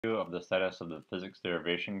Of the status of the physics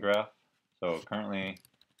derivation graph. So currently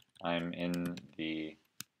I'm in the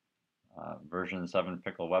version 7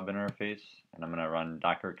 Pickle web interface, and I'm going to run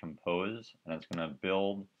docker compose, and it's going to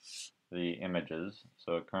build the images.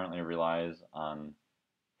 So it currently relies on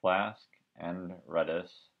Flask and Redis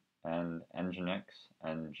and Nginx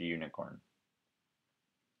and gunicorn.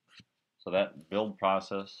 So that build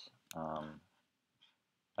process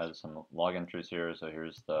has some log entries here. So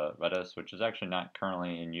here's the Redis, which is actually not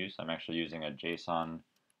currently in use. I'm actually using a JSON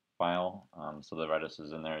file. So the Redis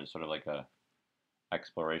is in there as sort of like a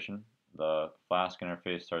exploration. The Flask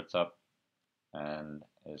interface starts up and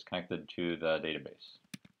is connected to the database.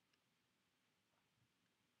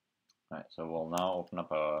 All right, so we'll now open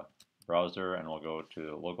up a browser and we'll go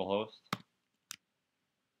to localhost.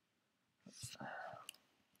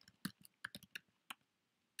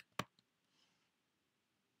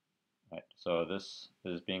 Right, so this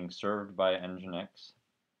is being served by Nginx,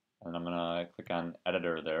 and I'm going to click on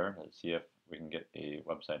editor there to see if we can get a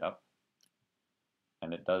website up.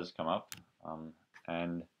 And it does come up,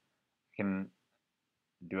 and can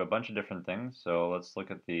do a bunch of different things. So let's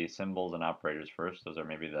look at the symbols and operators first. Those are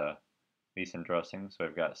maybe the least interesting. So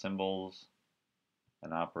I've got symbols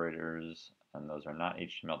and operators, and those are not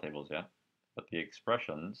HTML tables yet. But the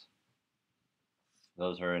expressions,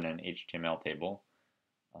 those are in an HTML table.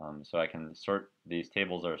 So I can sort, these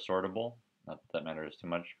tables are sortable. Not that that matters too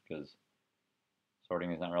much because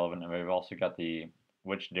sorting is not relevant. And we've also got the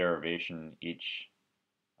which derivation each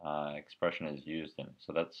expression is used in.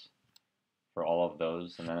 So that's for all of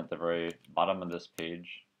those. And then at the very bottom of this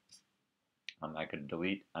page, I could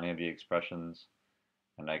delete any of the expressions,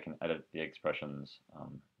 and I can edit the expressions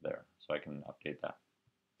there. So I can update that.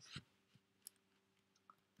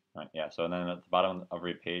 All right, yeah, so then at the bottom of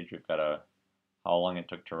every page, we've got how long it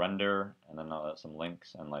took to render, and then some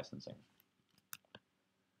links and licensing.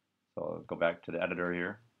 So I'll go back to the editor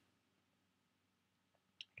here.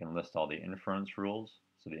 I can list all the inference rules.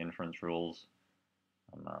 So the inference rules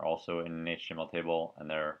are also in an HTML table,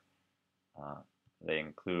 and they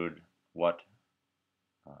include what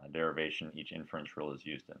derivation each inference rule is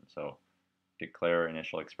used in. So declare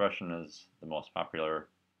initial expression is the most popular,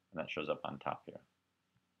 and that shows up on top here.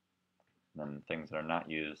 And then things that are not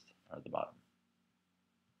used are at the bottom.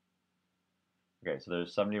 Okay, so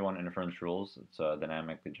there's 71 inference rules. It's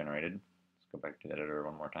dynamically generated. Let's go back to the editor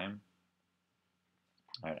one more time.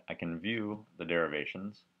 All right, I can view the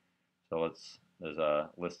derivations. So there's a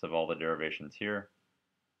list of all the derivations here.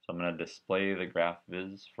 So I'm going to display the graph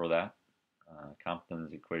viz for that,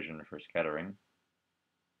 Compton's equation for scattering.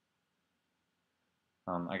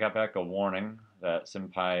 I got back a warning that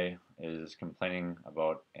SymPy is complaining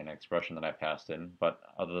about an expression that I passed in, but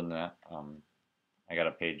other than that, I got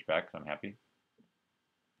a page back, so I'm happy.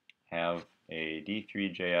 Have a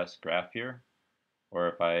D3.js graph here, where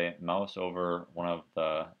if I mouse over one of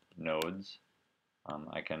the nodes,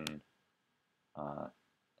 I can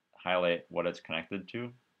highlight what it's connected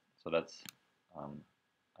to. So that's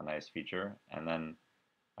a nice feature. And then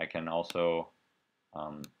I can also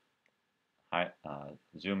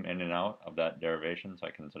zoom in and out of that derivation. So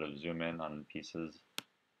I can sort of zoom in on pieces,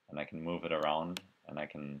 and I can move it around, and I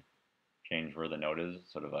can change where the node is,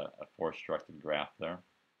 sort of a force-directed graph there.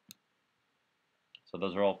 So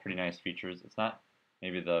those are all pretty nice features. It's not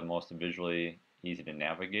maybe the most visually easy to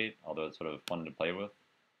navigate, although it's sort of fun to play with.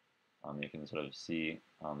 You can sort of see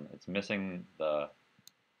it's missing the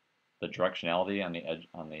directionality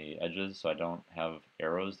on the edges, so I don't have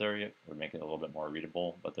arrows there yet. It would make it a little bit more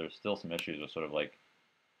readable, but there's still some issues with sort of like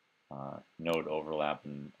node overlap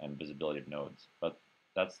and visibility of nodes. But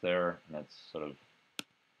that's there, and it's sort of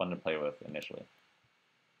fun to play with initially.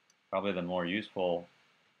 Probably the more useful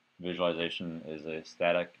visualization is a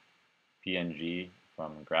static PNG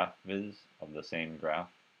from GraphViz of the same graph.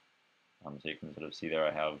 So you can sort of see there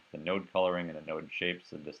I have the node coloring and the node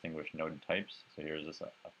shapes, the distinguished node types. So here's this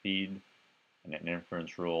a feed and an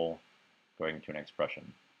inference rule going to an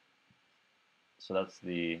expression. So that's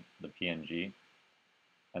the PNG.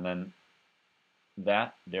 And then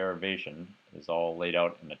that derivation is all laid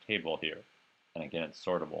out in a table here. And again, it's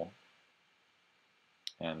sortable.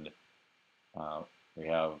 And we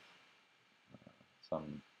have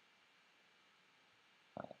some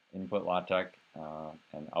input LaTeX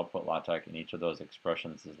and output LaTeX, and each of those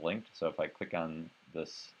expressions is linked. So if I click on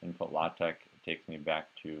this input LaTeX, it takes me back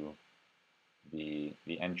to the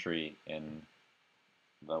entry in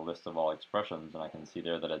the list of all expressions, and I can see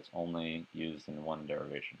there that it's only used in one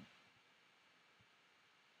derivation.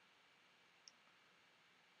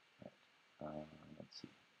 Let's see.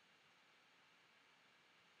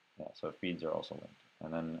 Yeah, so feeds are also linked.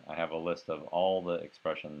 And then I have a list of all the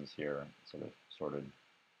expressions here, sort of sorted.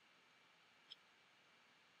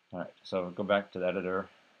 All right, so go back to the editor,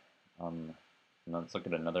 and let's look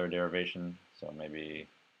at another derivation. So maybe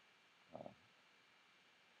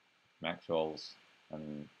Maxwell's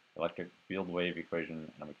electric field wave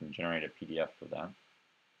equation, and we can generate a PDF for that.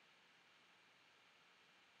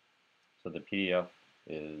 So the PDF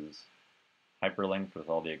is hyperlinked with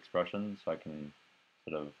all the expressions, so I can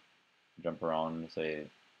sort of jump around, say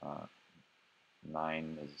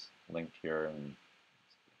 9 is linked here, and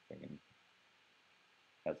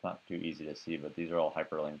that's not too easy to see, but these are all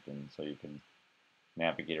hyperlinked, and so you can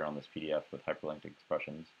navigate around this PDF with hyperlinked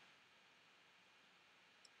expressions.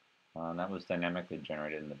 And that was dynamically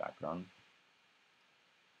generated in the background.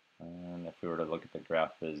 And if we were to look at the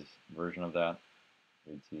GraphViz version of that,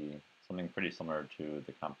 we'd see something pretty similar to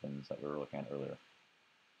the Comptons that we were looking at earlier.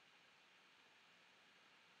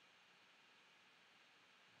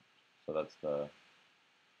 So that's a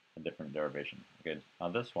different derivation. Okay, now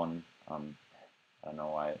this one, I don't know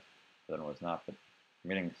why the other one was not, but I'm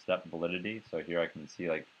getting step validity. So here I can see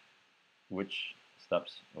like which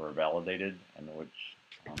steps were validated and which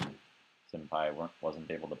SymPy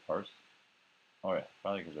wasn't able to parse. Oh yeah,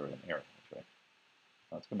 probably because there was an error. That's right.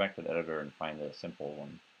 Let's go back to the editor and find a simple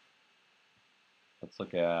one. Let's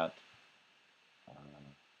look at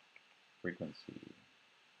frequency.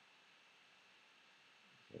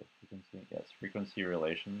 So frequency, yes, frequency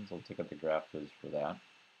relations. Let's look at the GraphViz for that.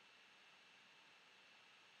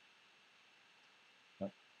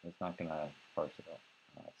 Nope, it's not going to parse it out.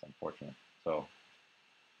 That's unfortunate. So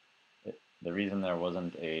the reason there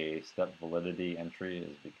wasn't a step validity entry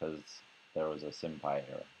is because there was a SymPy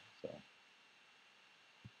error. So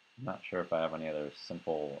I'm not sure if I have any other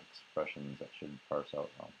simple expressions that should parse out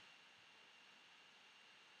well.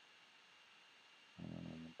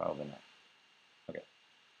 Probably not. Okay.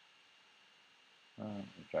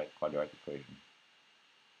 Let's try quadratic equation.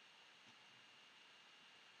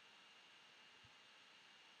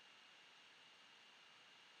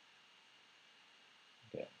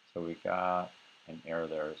 Okay, so we got an error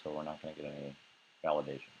there, so we're not going to get any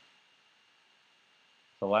validation.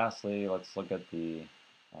 So lastly, let's look at the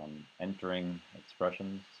entering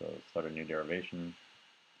expressions. So let's start a new derivation.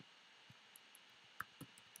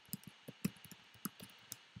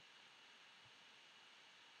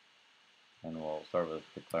 And we'll start with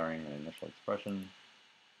declaring an initial expression.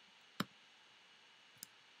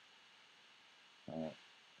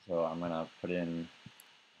 So I'm going to put in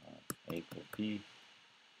A equals P.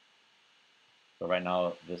 So right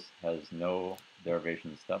now this has no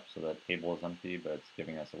derivation steps, so that table is empty, but it's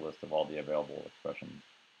giving us a list of all the available expressions.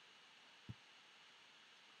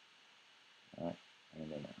 All right,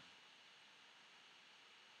 and then